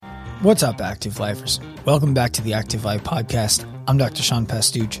What's up, Active Lifers? Welcome back to the Active Life Podcast. I'm Dr. Sean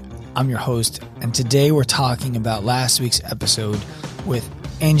Pastuch. I'm your host, and today we're talking about last week's episode with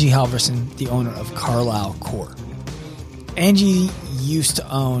Angie Halverson, the owner of Carlisle Core. Angie used to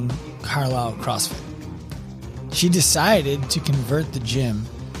own Carlisle CrossFit. She decided to convert the gym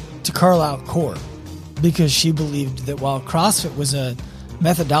to Carlisle Core because she believed that while CrossFit was a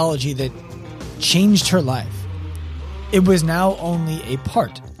methodology that changed her life, it was now only a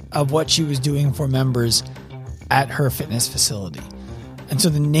part of what she was doing for members at her fitness facility. And so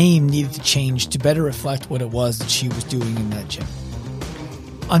the name needed to change to better reflect what it was that she was doing in that gym.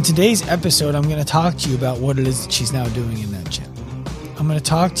 On today's episode, I'm going to talk to you about what it is that she's now doing in that gym. I'm going to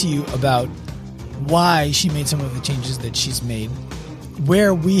talk to you about why she made some of the changes that she's made,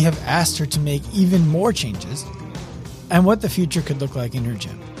 where we have asked her to make even more changes, and what the future could look like in her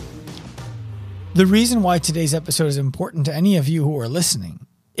gym. The reason why today's episode is important to any of you who are listening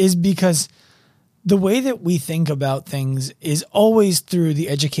is because the way that we think about things is always through the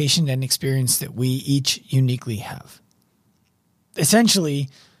education and experience that we each uniquely have. Essentially,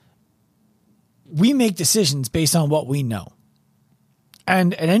 we make decisions based on what we know.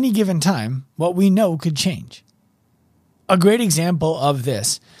 And at any given time, what we know could change. A great example of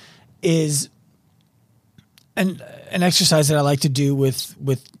this is an exercise that I like to do with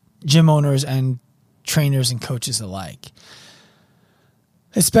gym owners and trainers and coaches alike,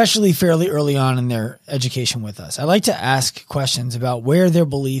 especially fairly early on in their education with us. I like to ask questions about where their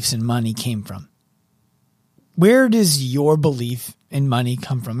beliefs in money came from. Where does your belief in money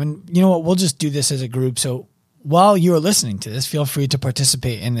come from? And you know what? We'll just do this as a group. So while you're listening to this, feel free to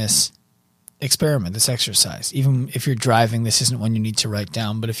participate in this experiment, this exercise. Even if you're driving, this isn't one you need to write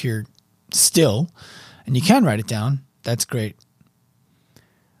down. But if you're still and you can write it down, that's great.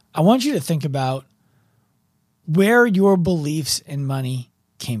 I want you to think about where your beliefs in money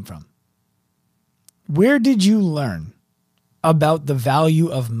came from. Where did you learn about the value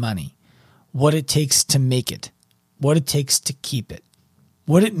of money, what it takes to make it, what it takes to keep it,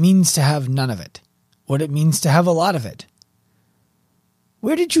 what it means to have none of it, what it means to have a lot of it?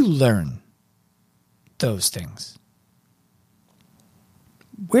 Where did you learn those things?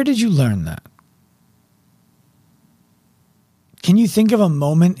 Where did you learn that? Can you think of a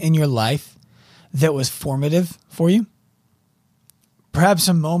moment in your life that was formative for you? Perhaps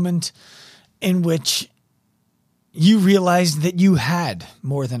a moment in which you realized that you had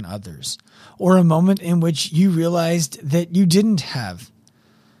more than others, or a moment in which you realized that you didn't have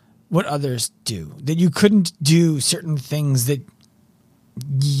what others do, that you couldn't do certain things that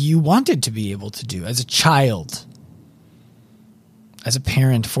you wanted to be able to do as a child, as a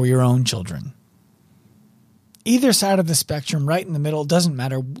parent for your own children. Either side of the spectrum, right in the middle, doesn't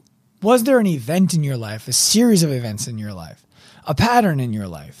matter. Was there an event in your life, a series of events in your life, a pattern in your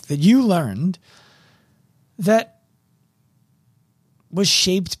life that you learned that was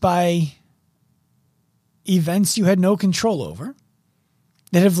shaped by events you had no control over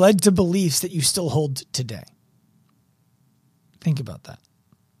that have led to beliefs that you still hold today? Think about that.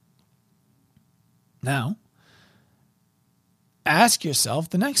 Now, ask yourself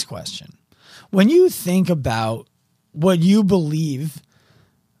the next question. When you think about what you believe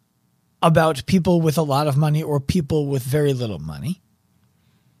about people with a lot of money or people with very little money,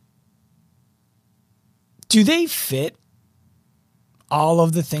 do they fit all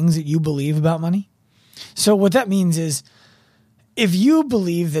of the things that you believe about money? So what that means is, if you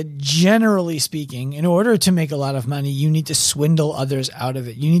believe that generally speaking, in order to make a lot of money, you need to swindle others out of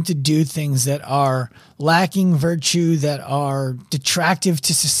it. You need to do things that are lacking virtue, that are detractive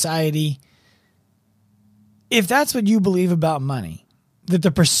to society. If that's what you believe about money, that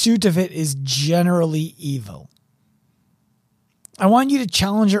the pursuit of it is generally evil, I want you to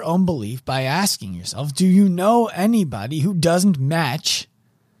challenge your own belief by asking yourself, do you know anybody who doesn't match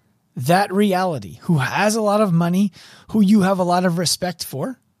that reality, who has a lot of money, who you have a lot of respect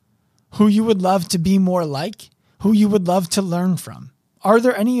for, who you would love to be more like, who you would love to learn from? Are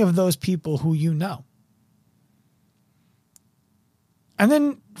there any of those people who you know? And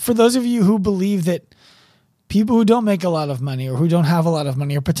then for those of you who believe that people who don't make a lot of money or who don't have a lot of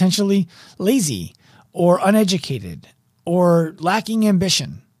money are potentially lazy or uneducated or lacking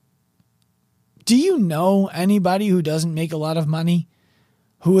ambition, do you know anybody who doesn't make a lot of money,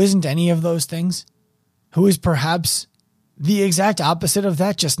 who isn't any of those things, who is perhaps the exact opposite of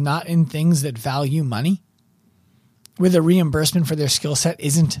that, just not in things that value money, where the reimbursement for their skill set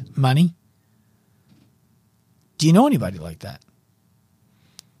isn't money? Do you know anybody like that?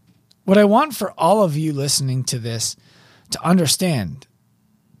 What I want for all of you listening to this to understand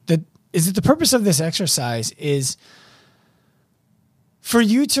that is that the purpose of this exercise is for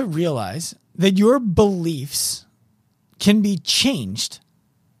you to realize that your beliefs can be changed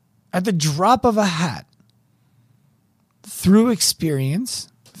at the drop of a hat through experience,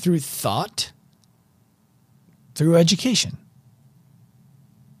 through thought, through education.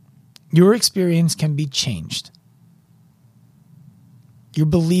 Your experience can be changed. Your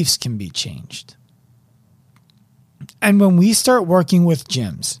beliefs can be changed. And when we start working with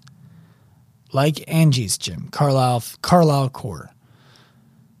gyms, like Angie's gym, Carlisle Core,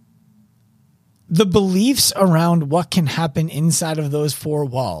 the beliefs around what can happen inside of those four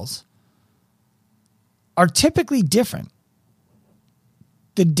walls are typically different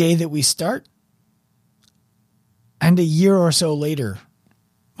the day that we start and a year or so later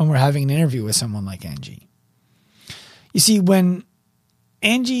when we're having an interview with someone like Angie. You see, when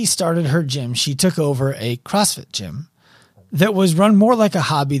Angie started her gym, she took over a CrossFit gym that was run more like a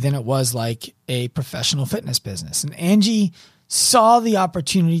hobby than it was like a professional fitness business. And Angie saw the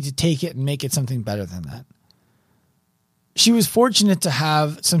opportunity to take it and make it something better than that. She was fortunate to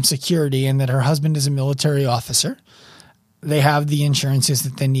have some security in that her husband is a military officer. They have the insurances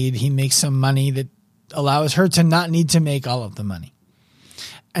that they need. He makes some money that allows her to not need to make all of the money.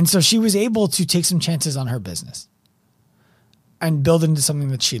 And so she was able to take some chances on her business and build into something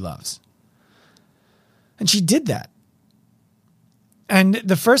that she loves. And she did that. And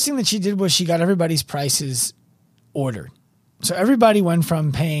the first thing that she did was she got everybody's prices ordered. So everybody went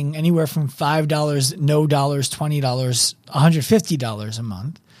from paying anywhere from $5, no dollars, $20, $150 a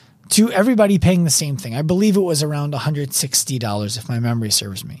month to everybody paying the same thing. I believe it was around $160 if my memory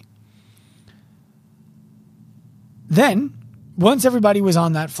serves me. Then, once everybody was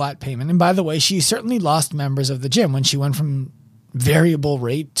on that flat payment, and by the way, she certainly lost members of the gym when she went from variable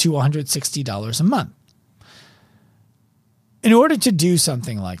rate to $160 a month. In order to do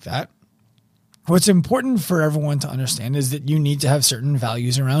something like that, what's important for everyone to understand is that you need to have certain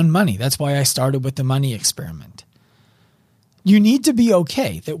values around money. That's why I started with the money experiment. You need to be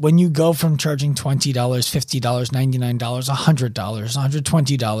okay that when you go from charging $20, $50, $99, $100,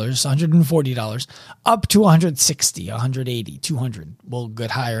 $120, $140, up to $160, $180, $200, we'll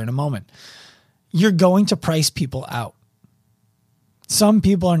get higher in a moment, you're going to price people out. Some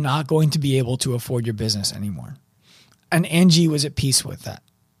people are not going to be able to afford your business anymore. And Angie was at peace with that.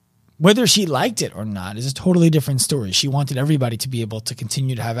 Whether she liked it or not is a totally different story. She wanted everybody to be able to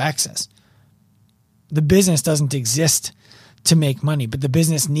continue to have access. The business doesn't exist to make money, but the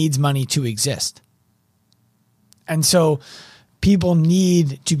business needs money to exist. And so people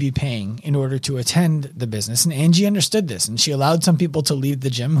need to be paying in order to attend the business. And Angie understood this, and she allowed some people to leave the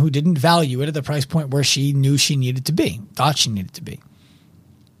gym who didn't value it at the price point where she knew she needed to be, thought she needed to be.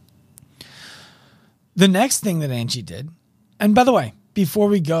 The next thing that Angie did, and by the way, before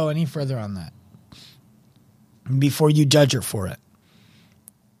we go any further on that, before you judge her for it,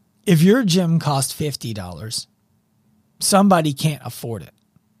 if your gym costs $50, somebody can't afford it.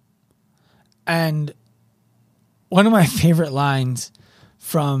 And one of my favorite lines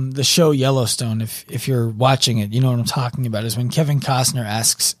from the show Yellowstone, if you're watching it, you know what I'm talking about, is when Kevin Costner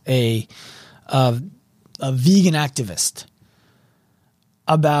asks a vegan activist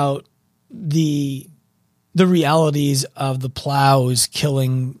about the realities of the plows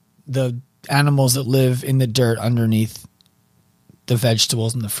killing the animals that live in the dirt underneath the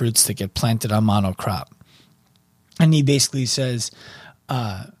vegetables and the fruits that get planted on monocrop. And he basically says,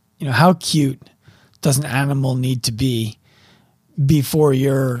 how cute does an animal need to be before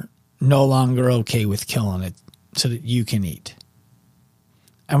you're no longer okay with killing it so that you can eat?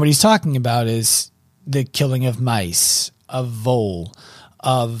 And what he's talking about is the killing of mice, of vole,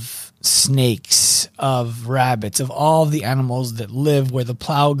 of snakes, of rabbits, of all the animals that live where the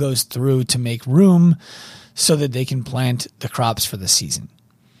plow goes through to make room so that they can plant the crops for the season.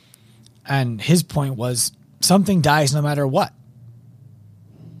 And his point was, something dies no matter what.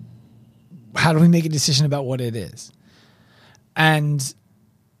 How do we make a decision about what it is? And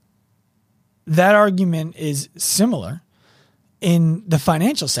that argument is similar in the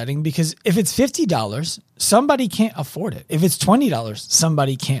financial setting, because if it's $50, somebody can't afford it. If it's $20,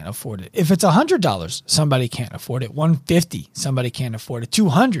 somebody can't afford it. If it's $100, somebody can't afford it. $150, somebody can't afford it.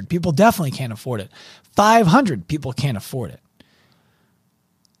 $200, people definitely can't afford it. $500, people can't afford it.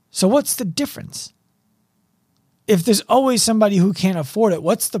 So what's the difference? If there's always somebody who can't afford it,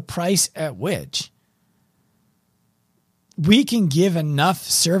 what's the price at which we can give enough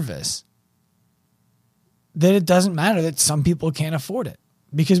service that it doesn't matter that some people can't afford it?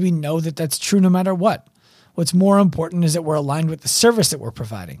 Because we know that that's true no matter what. What's more important is that we're aligned with the service that we're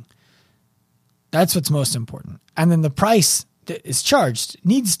providing. That's what's most important. And then the price that is charged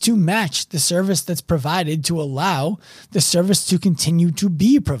needs to match the service that's provided to allow the service to continue to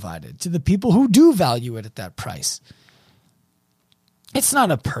be provided to the people who do value it at that price. It's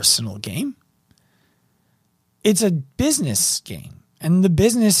not a personal game. It's a business game. And the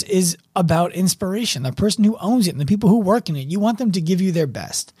business is about inspiration. The person who owns it and the people who work in it, you want them to give you their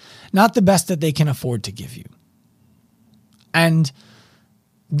best, not the best that they can afford to give you. And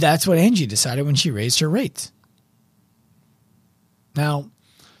that's what Angie decided when she raised her rates. Now,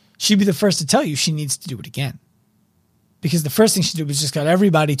 she'd be the first to tell you she needs to do it again. Because the first thing she did was just got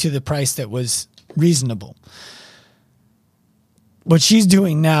everybody to the price that was reasonable. What she's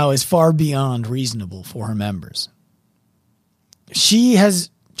doing now is far beyond reasonable for her members. She has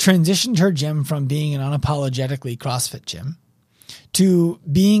transitioned her gym from being an unapologetically CrossFit gym to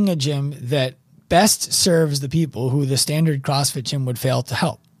being a gym that best serves the people who the standard CrossFit gym would fail to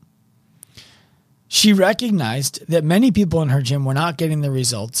help. She recognized that many people in her gym were not getting the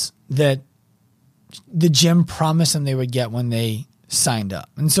results that the gym promised them they would get when they signed up.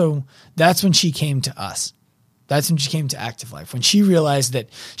 And so that's when she came to us. That's when she came to Active Life, when she realized that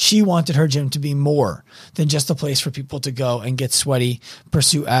she wanted her gym to be more than just a place for people to go and get sweaty,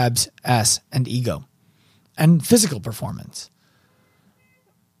 pursue abs, ass, and ego, and physical performance.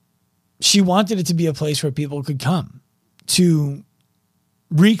 She wanted it to be a place where people could come to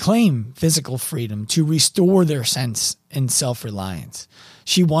reclaim physical freedom, to restore their sense in self-reliance.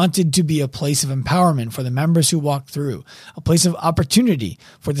 She wanted to be a place of empowerment for the members who walked through, a place of opportunity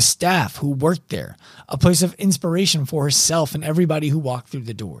for the staff who worked there, a place of inspiration for herself and everybody who walked through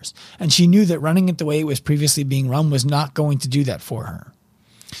the doors. And she knew that running it the way it was previously being run was not going to do that for her.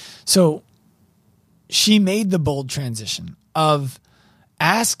 So she made the bold transition of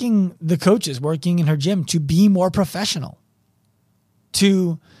asking the coaches working in her gym to be more professional,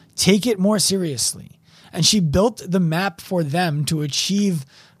 to take it more seriously. And she built the map for them to achieve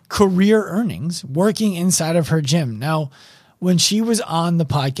career earnings working inside of her gym. Now, when she was on the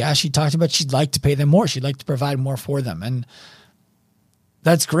podcast, she talked about she'd like to pay them more. She'd like to provide more for them. And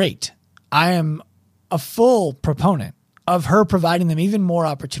that's great. I am a full proponent of her providing them even more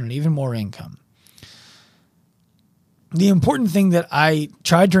opportunity, even more income. The important thing that I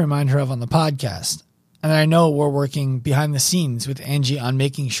tried to remind her of on the podcast, and I know we're working behind the scenes with Angie on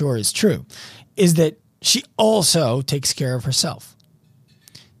making sure is true, is that she also takes care of herself.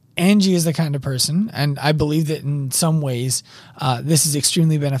 Angie is the kind of person, and I believe that in some ways, this is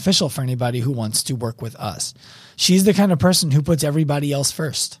extremely beneficial for anybody who wants to work with us. She's the kind of person who puts everybody else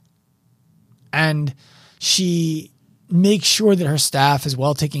first. And she makes sure that her staff is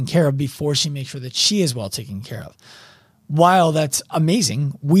well taken care of before she makes sure that she is well taken care of. While that's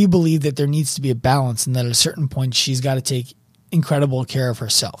amazing, we believe that there needs to be a balance and that at a certain point she's got to take incredible care of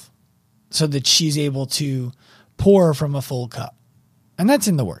herself so that she's able to pour from a full cup. And that's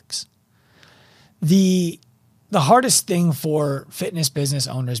in the works. The hardest thing for fitness business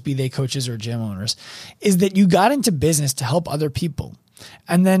owners, be they coaches or gym owners, is that you got into business to help other people.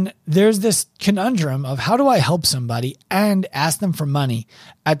 And then there's this conundrum of how do I help somebody and ask them for money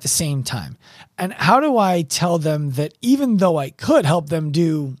at the same time? And how do I tell them that even though I could help them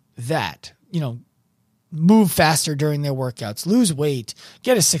do that, move faster during their workouts, lose weight,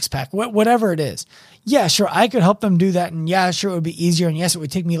 get a six-pack, whatever it is. Yeah, sure, I could help them do that. And yeah, sure, it would be easier. And yes, it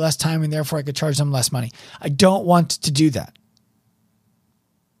would take me less time and therefore I could charge them less money. I don't want to do that.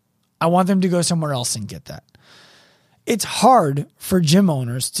 I want them to go somewhere else and get that. It's hard for gym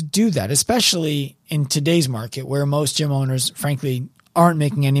owners to do that, especially in today's market where most gym owners, frankly, aren't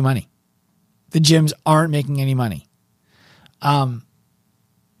making any money. The gyms aren't making any money. I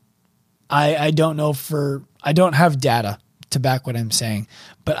don't know I don't have data to back what I'm saying,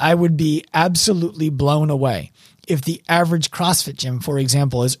 but I would be absolutely blown away if the average CrossFit gym, for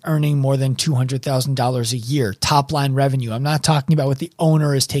example, is earning more than $200,000 a year, top line revenue. I'm not talking about what the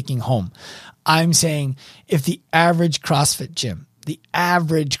owner is taking home. I'm saying if the average CrossFit gym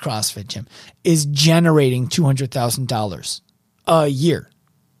is generating $200,000 a year.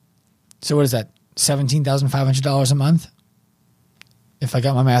 So what is that? $17,500 a month? If I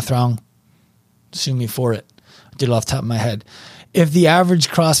got my math wrong, sue me for it. I did it off the top of my head. If the average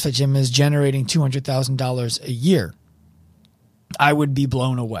CrossFit gym is generating $200,000 a year, I would be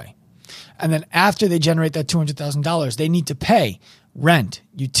blown away. And then after they generate that $200,000, they need to pay rent,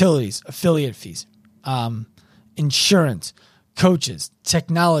 utilities, affiliate fees, insurance, coaches,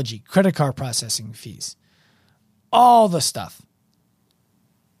 technology, credit card processing fees, all the stuff.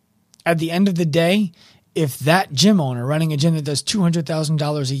 At the end of the day, if that gym owner running a gym that does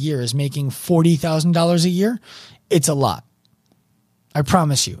 $200,000 a year is making $40,000 a year, it's a lot. I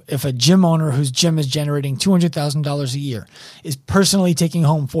promise you, if a gym owner whose gym is generating $200,000 a year is personally taking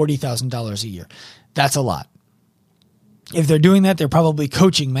home $40,000 a year, that's a lot. If they're doing that, they're probably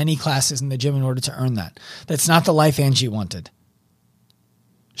coaching many classes in the gym in order to earn that. That's not the life Angie wanted.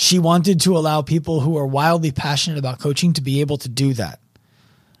 She wanted to allow people who are wildly passionate about coaching to be able to do that.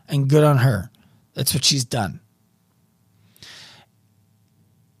 And good on her. That's what she's done.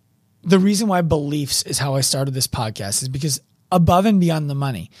 The reason why beliefs is how I started this podcast is because above and beyond the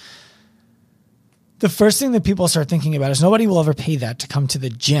money, the first thing that people start thinking about is nobody will ever pay that to come to the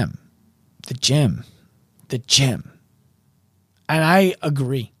gym. The gym. And I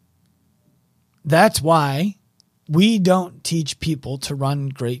agree. That's why we don't teach people to run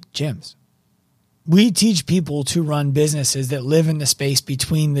great gyms. We teach people to run businesses that live in the space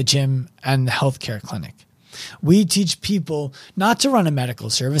between the gym and the healthcare clinic. We teach people not to run a medical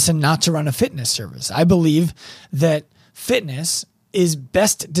service and not to run a fitness service. I believe that fitness is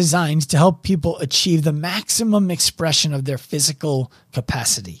best designed to help people achieve the maximum expression of their physical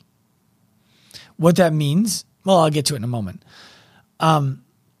capacity. What that means, well, I'll get to it in a moment. The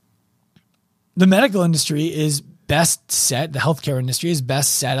medical industry is best set, the healthcare industry is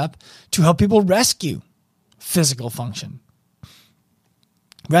best set up to help people rescue physical function.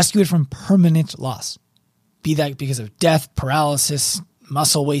 Rescue it from permanent loss. Be that because of death, paralysis,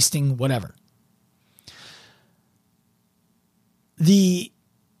 muscle wasting, whatever. The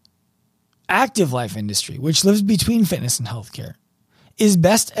active life industry, which lives between fitness and healthcare, is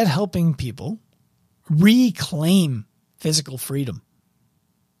best at helping people reclaim physical freedom,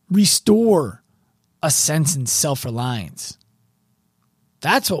 restore a sense in self-reliance.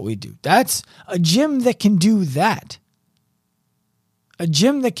 That's what we do. That's a gym that can do that. A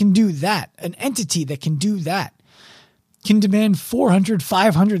gym that can do that, an entity that can do that, can demand $400,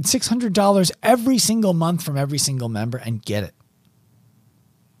 $500, $600 every single month from every single member and get it.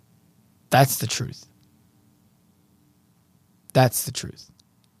 That's the truth. That's the truth.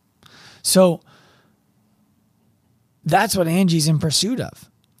 So that's what Angie's in pursuit of.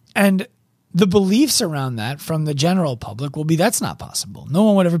 And the beliefs around that from the general public will be that's not possible. No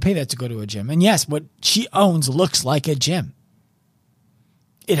one would ever pay that to go to a gym. And yes, what she owns looks like a gym.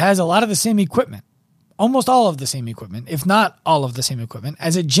 It has a lot of the same equipment, almost all of the same equipment, if not all of the same equipment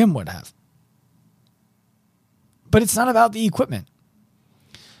as a gym would have. But it's not about the equipment.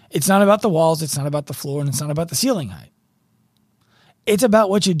 It's not about the walls. It's not about the floor, and it's not about the ceiling height. It's about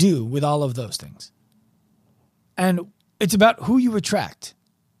what you do with all of those things. And it's about who you attract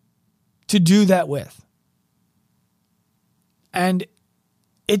to do that with. And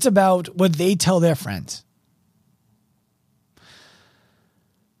it's about what they tell their friends.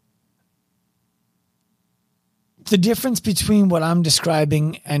 The difference between what I'm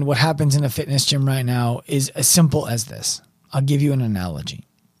describing and what happens in a fitness gym right now is as simple as this. I'll give you an analogy.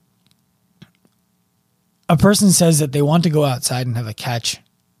 A person says that they want to go outside and have a catch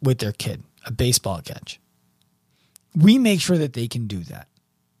with their kid, a baseball catch. We make sure that they can do that.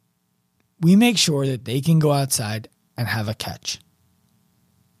 We make sure that they can go outside and have a catch.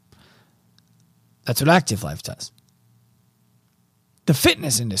 That's what active life does. The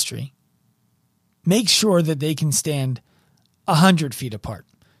fitness industry makes sure that they can stand 100 feet apart,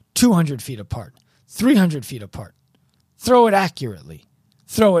 200 feet apart, 300 feet apart, throw it accurately,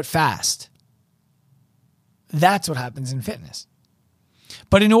 throw it fast. That's what happens in fitness.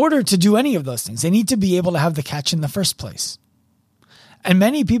 But in order to do any of those things, they need to be able to have the catch in the first place. And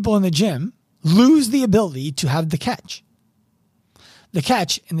many people in the gym lose the ability to have the catch. The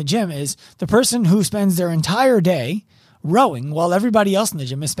catch in the gym is the person who spends their entire day rowing while everybody else in the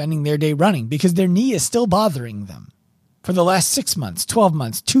gym is spending their day running because their knee is still bothering them for the last 6 months, 12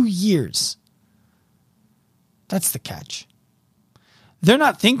 months, 2 years. That's the catch. They're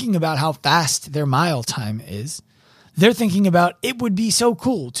not thinking about how fast their mile time is. They're thinking about it would be so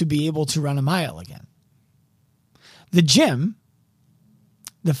cool to be able to run a mile again. The gym,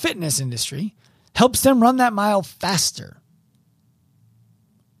 the fitness industry, helps them run that mile faster.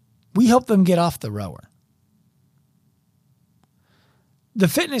 We help them get off the rower. The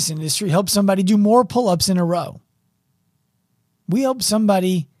fitness industry helps somebody do more pull-ups in a row. We help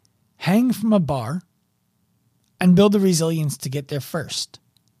somebody hang from a bar and build the resilience to get there first.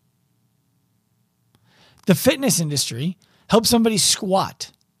 The fitness industry helps somebody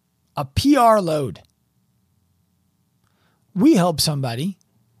squat a PR load. We help somebody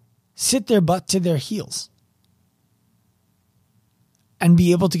sit their butt to their heels and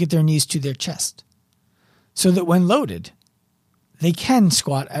be able to get their knees to their chest so that when loaded, they can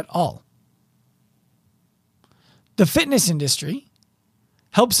squat at all. The fitness industry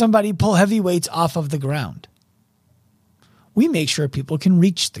helps somebody pull heavy weights off of the ground. we make sure people can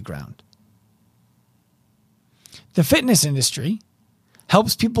reach the ground. The fitness industry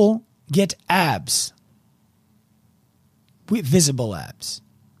helps people get abs, visible abs.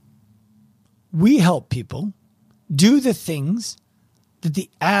 We help people do the things that the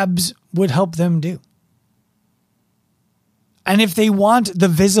abs would help them do. And if they want the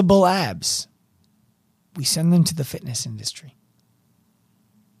visible abs, we send them to the fitness industry.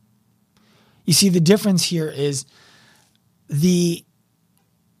 You see, the difference here is the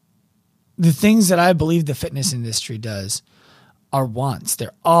things that I believe the fitness industry does are wants.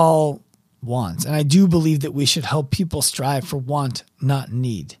 They're all wants. And I do believe that we should help people strive for want, not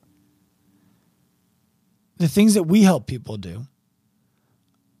need. The things that we help people do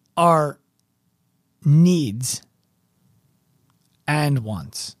are needs and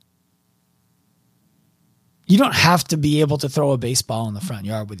wants. You don't have to be able to throw a baseball in the front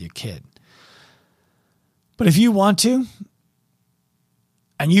yard with your kid. But if you want to,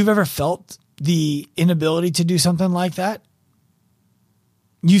 and you've ever felt the inability to do something like that,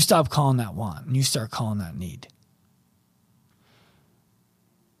 you stop calling that want and you start calling that need.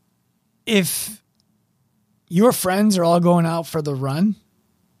 If your friends are all going out for the run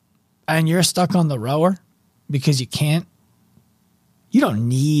and you're stuck on the rower because you can't, you don't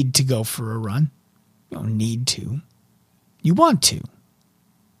need to go for a run. You don't need to. You want to.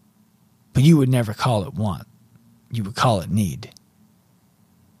 But you would never call it want. You would call it need.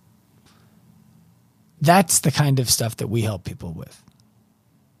 That's the kind of stuff that we help people with.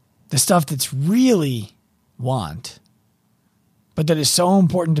 The stuff that's really want, but that is so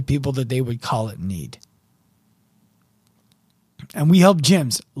important to people that they would call it need. And we help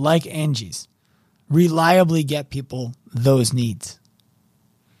gyms like Angie's reliably get people those needs.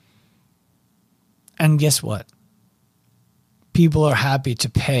 And guess what? People are happy to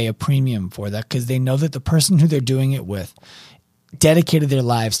pay a premium for that because they know that the person who they're doing it with dedicated their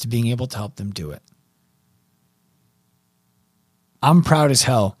lives to being able to help them do it. I'm proud as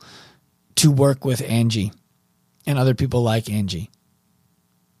hell to work with Angie and other people like Angie.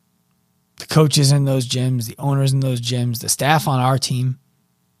 The coaches in those gyms, the owners in those gyms, the staff on our team.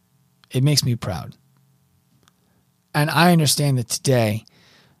 It makes me proud. And I understand that today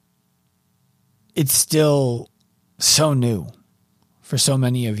it's still so new for so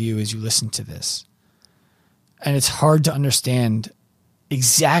many of you as you listen to this. And it's hard to understand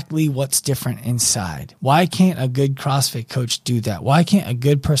exactly what's different inside. Why can't a good CrossFit coach do that? Why can't a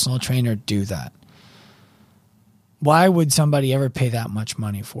good personal trainer do that? Why would somebody ever pay that much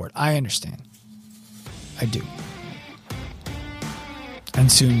money for it? I understand. I do.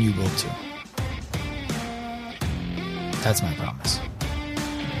 And soon you will too. That's my promise.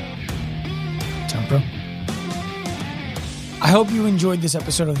 Sound pro? I hope you enjoyed this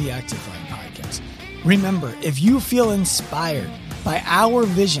episode of the Active Life Podcast. Remember, if you feel inspired by our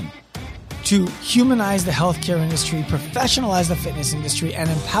vision to humanize the healthcare industry, professionalize the fitness industry, and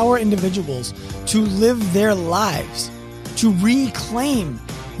empower individuals to live their lives, to reclaim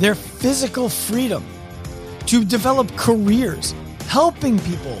their physical freedom, to develop careers, helping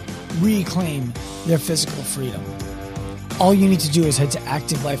people reclaim their physical freedom. All you need to do is head to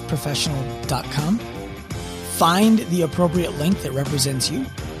activelifeprofessional.com, find the appropriate link that represents you,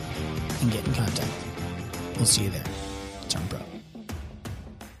 and get in contact. We'll see you there. Turn pro.